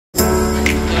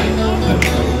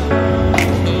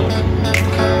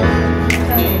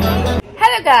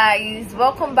Hi guys,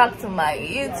 welcome back to my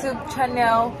YouTube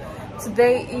channel.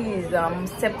 Today is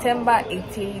September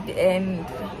 18th and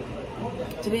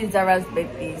today is Zarah's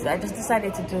birthday, so I just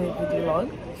decided to do a video vlog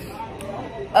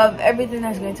of everything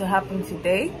that's going to happen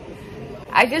today.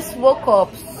 I just woke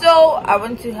up, so I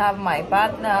want to have my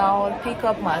bath now, pick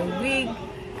up my wig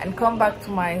and come back to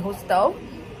my hostel.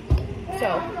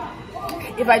 So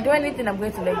if I do anything, I'm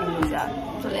going to let you know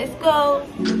that. So let's go.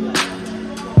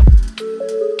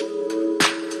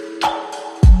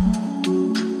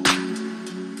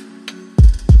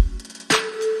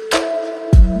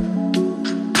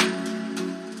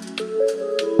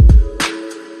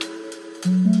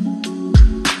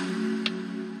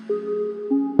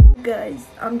 Guys,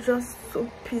 I'm just so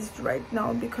pissed right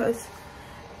now because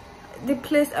the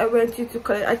place I went to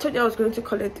collect, I told you I was going to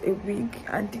collect a wig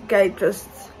and the guy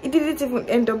he didn't even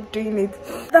end up doing it.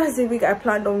 That's the wig I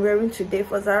planned on wearing today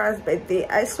for Zarah's birthday.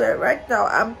 I swear right now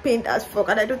I'm pained as fuck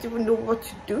and I don't even know what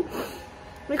to do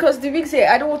because the wig's here.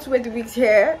 I don't want to wear the wig's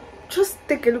hair. Just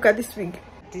take a look at this wig.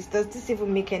 Does this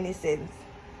even make any sense?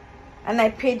 And I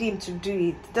paid him to do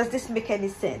it. Does this make any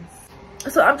sense?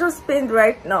 So I'm just pained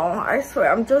right now. I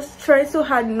swear I'm just trying so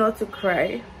hard not to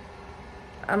cry.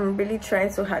 I'm really trying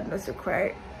so hard not to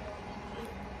cry.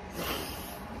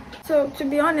 So to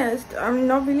be honest, I'm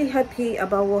not really happy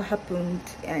about what happened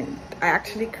and I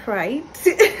actually cried.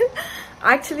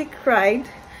 I actually cried.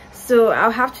 So I'll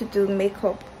have to do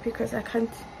makeup because I can't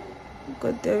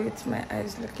go there with my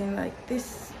eyes looking like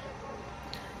this.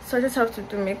 So I just have to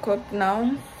do makeup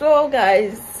now. So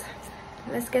guys,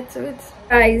 let's get to it.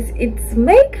 Guys, it's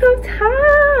makeup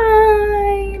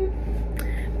time.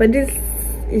 But this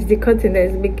is the curtain that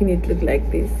is making it look like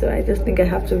this, so I just think I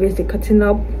have to raise the curtain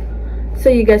up so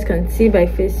you guys can see my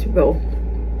face well.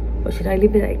 Or should I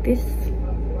leave it like this?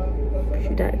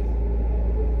 Should I?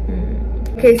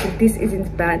 Okay, so this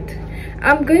isn't bad.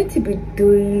 I'm going to be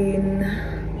doing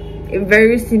a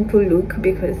very simple look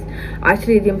because I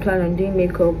actually didn't plan on doing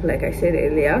makeup like I said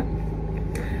earlier.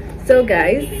 So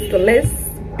guys, so let's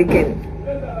begin.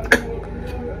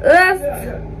 Let's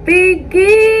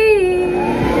begin.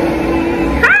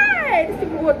 Hi, these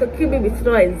people want to kill me with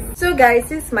noise. So guys,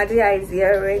 since my dear is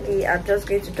here already, I'm just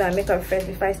going to do my makeup first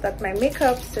before I start my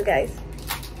makeup. So guys,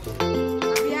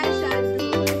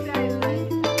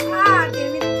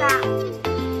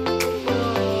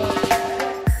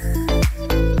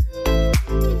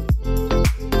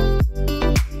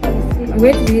 I'm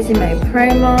going to be using my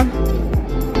primer.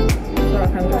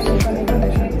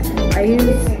 I use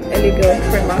Ellie Girl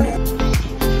primer.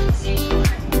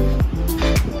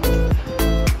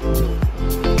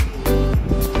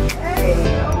 Hey,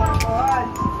 oh my god.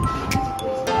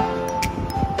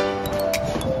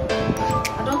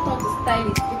 I don't want to style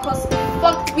it because it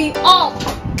fucked me up.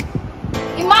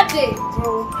 Imagine.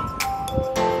 Bro,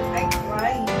 I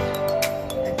cried.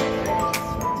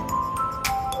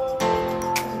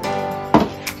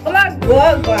 Oh my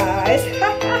god, guys.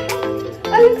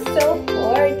 I look so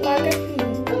bored,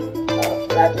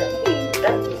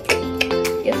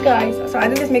 yes guys, so I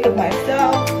did this makeup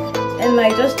myself and I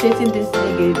just straightened this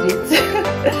thing a bit.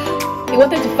 He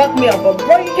wanted to fuck me up, but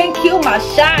bro, you can kill my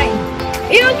shine.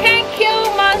 You can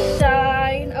kill my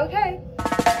shine, okay?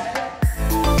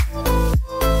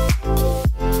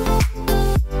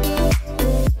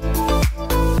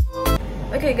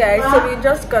 Okay guys, so we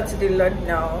just got to the lot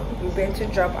now. We're going to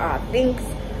drop our things.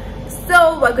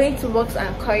 So we're going to wax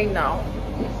and coin now.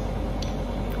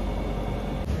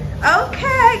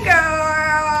 Okay,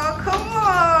 girl, come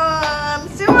on,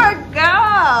 super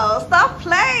girl, stop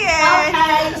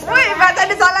playing. Wait, but that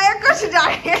is all I got.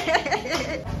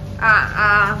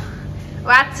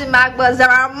 What's the matter?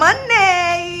 Zarah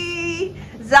money,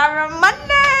 Zarah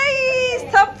money.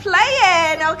 Stop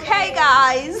playing, okay,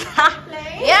 guys?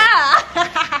 Yeah.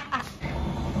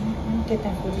 Get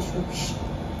that for this rubbish.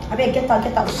 I mean, get out.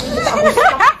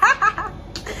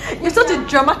 You're such a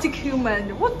dramatic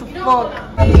human. What the fuck?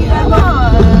 Okay.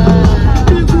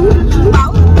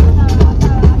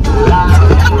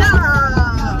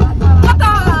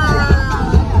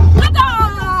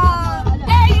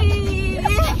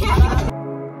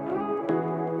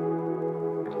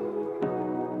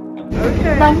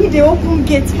 I need the open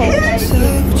gate home.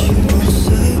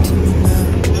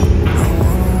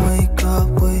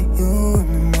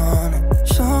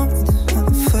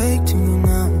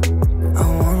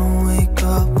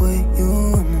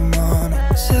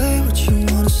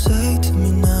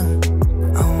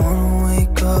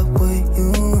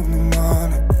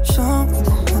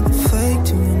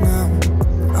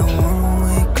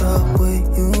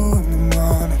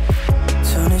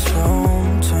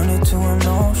 Turn it to an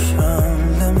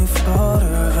ocean, let me float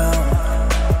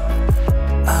around.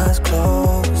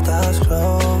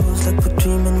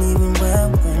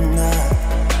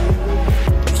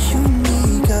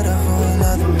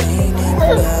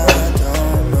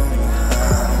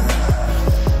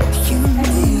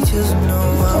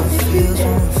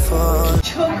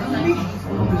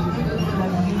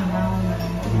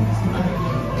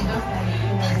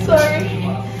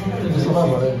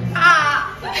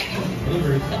 Ah!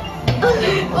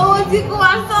 Oh,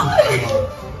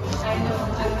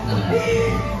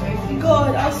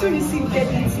 God, I also received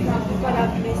pregnancy now. God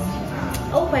have mercy. I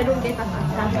hope I don't get a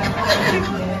problem.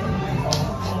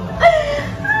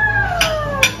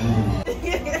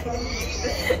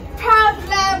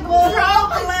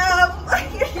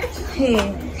 Hey,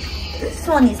 this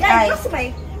one is high.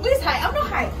 Where's high? I'm not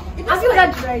high. Have you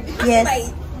that right?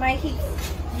 Yes. My hips.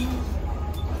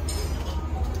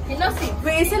 You not see?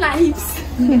 Wait, it's not hips.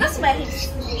 You not see my hips?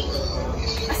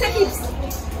 I said hips.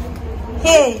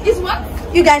 Hey, Is what?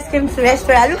 you guys came to the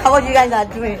restaurant. Look at what you guys are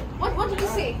doing. What did you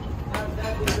say?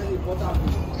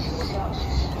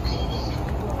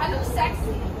 I look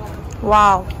sexy.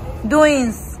 Wow.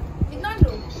 Doings. It's not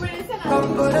no.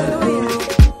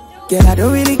 Yeah, I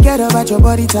don't really care about your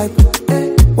body type.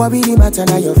 What really matter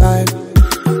now your vibe.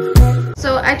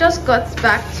 So I just got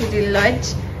back to the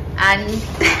lodge and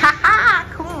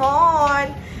come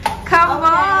on.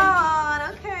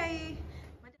 Okay.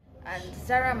 And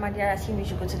Zara and Madia are saying we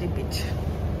should go to the beach.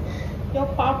 Your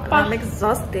papa. I'm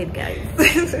exhausted, guys.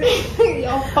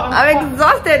 Your papa. I'm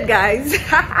exhausted, guys.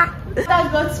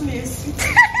 That got me.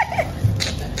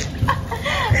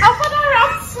 I put a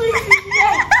rap sweet in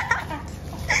there.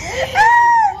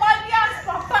 Madia's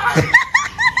papa.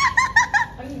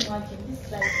 Can you imagine this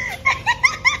like?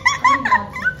 Can you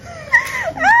imagine?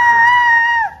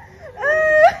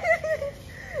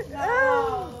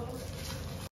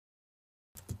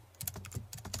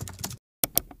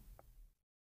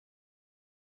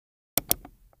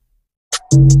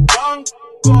 Don't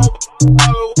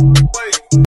go